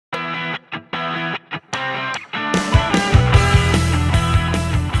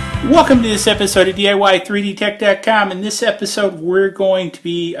Welcome to this episode of DIY3DTech.com. In this episode, we're going to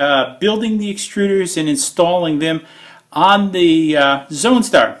be building the extruders and installing them on the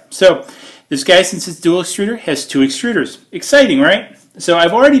Zonestar. So this guy, since it's dual extruder, has two extruders. Exciting, right? So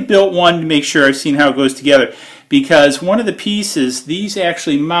I've already built one to make sure I've seen how it goes together, because one of the pieces, these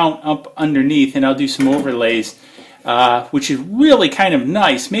actually mount up underneath, and I'll do some overlays, which is really kind of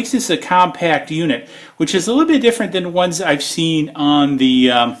nice. Makes this a compact unit, which is a little bit different than the ones I've seen on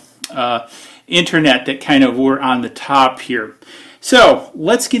the internet that kind of were on the top here. So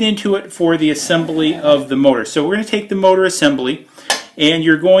let's get into it for the assembly of the motor. So we're going to take the motor assembly, and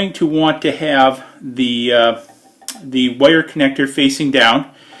you're going to want to have the wire connector facing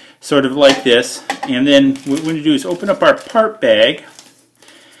down, sort of like this. And then what we're going to do is open up our part bag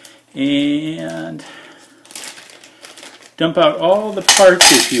and dump out all the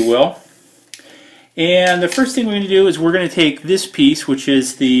parts, if you will. And the first thing we're going to do is we're going to take this piece, which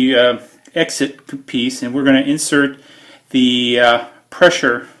is the exit piece, and we're going to insert the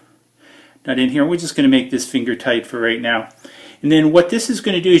pressure nut in here. We're just going to make this finger tight for right now. And then what this is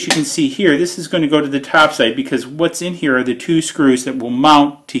going to do, as you can see here, this is going to go to the top side, because what's in here are the two screws that will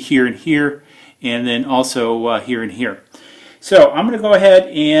mount to here and here, and then also here and here. So I'm going to go ahead,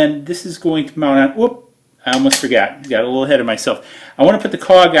 and this is going to mount on. Whoop! I almost forgot. Got a little ahead of myself. I want to put the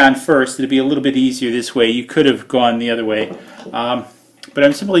cog on first. It'll be a little bit easier this way. You could have gone the other way. But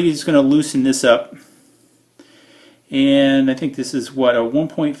I'm simply just going to loosen this up. And I think this is, what, a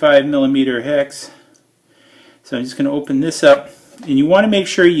 1.5 millimeter hex. So I'm just going to open this up. And you want to make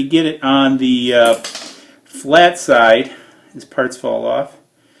sure you get it on the flat side. As parts fall off.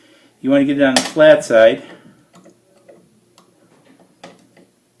 You want to get it on the flat side.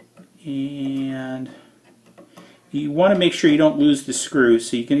 And you want to make sure you don't lose the screws,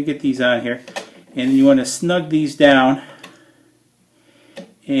 so you're going to get these on here, and you want to snug these down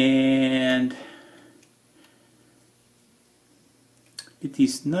and get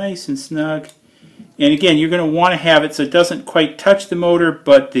these nice and snug. And again, you're going to want to have it so it doesn't quite touch the motor,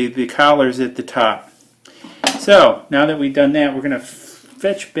 but the collar's at the top. So now that we've done that, we're going to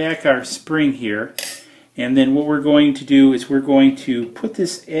fetch back our spring here, and then what we're going to do is we're going to put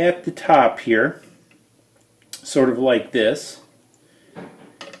this at the top here, sort of like this,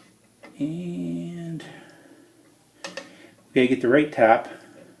 and we gotta get the right top,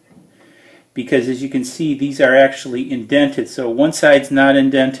 because as you can see, these are actually indented. So one side's not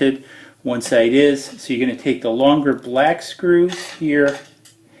indented, one side is. So you're going to take the longer black screws here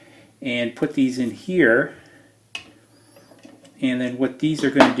and put these in here, and then what these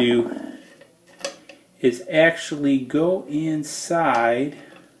are going to do is actually go inside.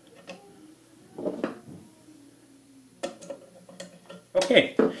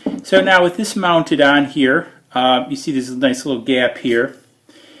 Okay, so now with this mounted on here, you see there's a nice little gap here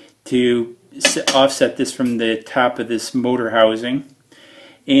to offset this from the top of this motor housing.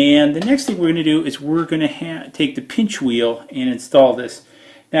 And the next thing we're going to do is we're going to take the pinch wheel and install this.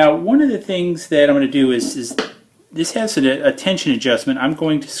 Now, one of the things that I'm going to do is this has a tension adjustment. I'm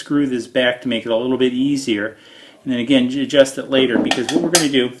going to screw this back to make it a little bit easier, and then again adjust it later, because what we're going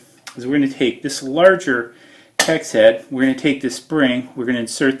to do is we're going to take this larger hex head, we're going to take the spring, we're going to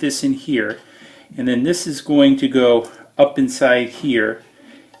insert this in here, and then this is going to go up inside here,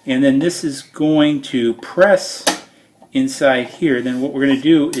 and then this is going to press inside here. Then what we're going to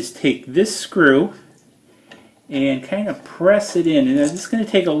do is take this screw and kind of press it in, and this is going to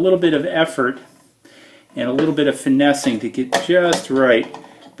take a little bit of effort and a little bit of finessing to get just right,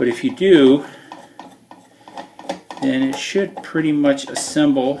 but if you do, then it should pretty much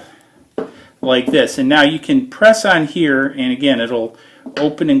assemble like this. And now you can press on here, and again it'll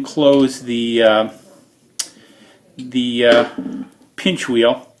open and close the pinch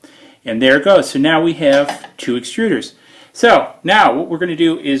wheel, and there it goes. So now we have two extruders. So now what we're going to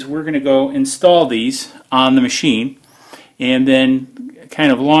do is we're going to go install these on the machine, and then,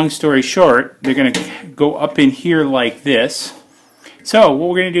 kind of long story short, they're going to go up in here like this. So what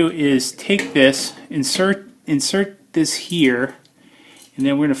we're going to do is take this, insert this here, and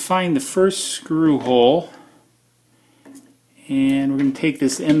then we're going to find the first screw hole, and we're going to take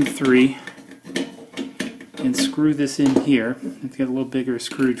this M3 and screw this in here. Let's get a little bigger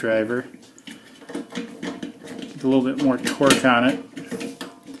screwdriver, get a little bit more torque on it.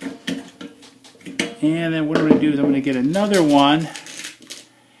 And then what I'm going to do is I'm going to get another one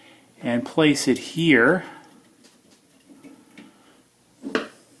and place it here.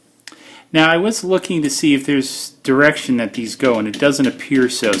 Now, I was looking to see if there's direction that these go, and it doesn't appear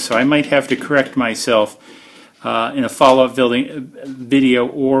so. So I might have to correct myself in a follow-up video,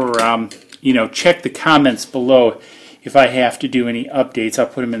 or check the comments below if I have to do any updates, I'll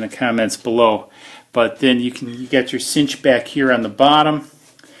put them in the comments below. But then you got your cinch back here on the bottom,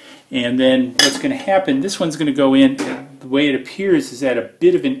 and then what's going to happen, this one's going to go in, the way it appears is at a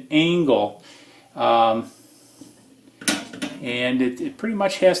bit of an angle, and it pretty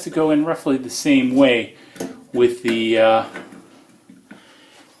much has to go in roughly the same way with the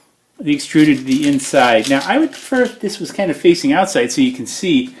extruded to the inside. Now I would prefer if this was kind of facing outside so you can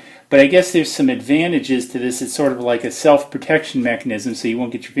see, but I guess there's some advantages to this. It's sort of like a self-protection mechanism, so you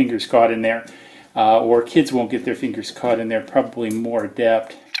won't get your fingers caught in there. Or kids won't get their fingers caught in there, probably more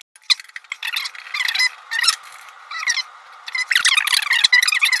adept.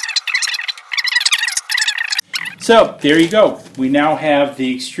 So there you go. We now have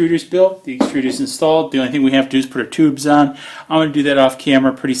the extruders built, the extruders installed. The only thing we have to do is put our tubes on. I'm going to do that off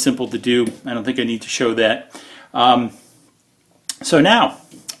camera. Pretty simple to do. I don't think I need to show that. So now,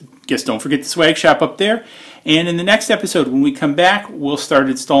 guess don't forget the swag shop up there. And in the next episode, when we come back, we'll start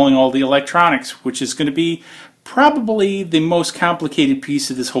installing all the electronics, which is going to be probably the most complicated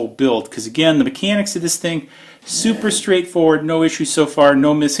piece of this whole build. Because again, the mechanics of this thing, super straightforward, no issues so far,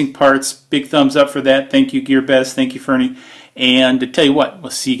 no missing parts. Big thumbs up for that. Thank you, Gearbest. Thank you, Fernie. And to tell you what,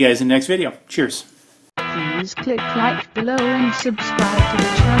 we'll see you guys in the next video. Cheers. Please click like below and subscribe to the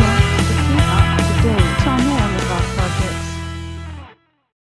channel to keep up to date on all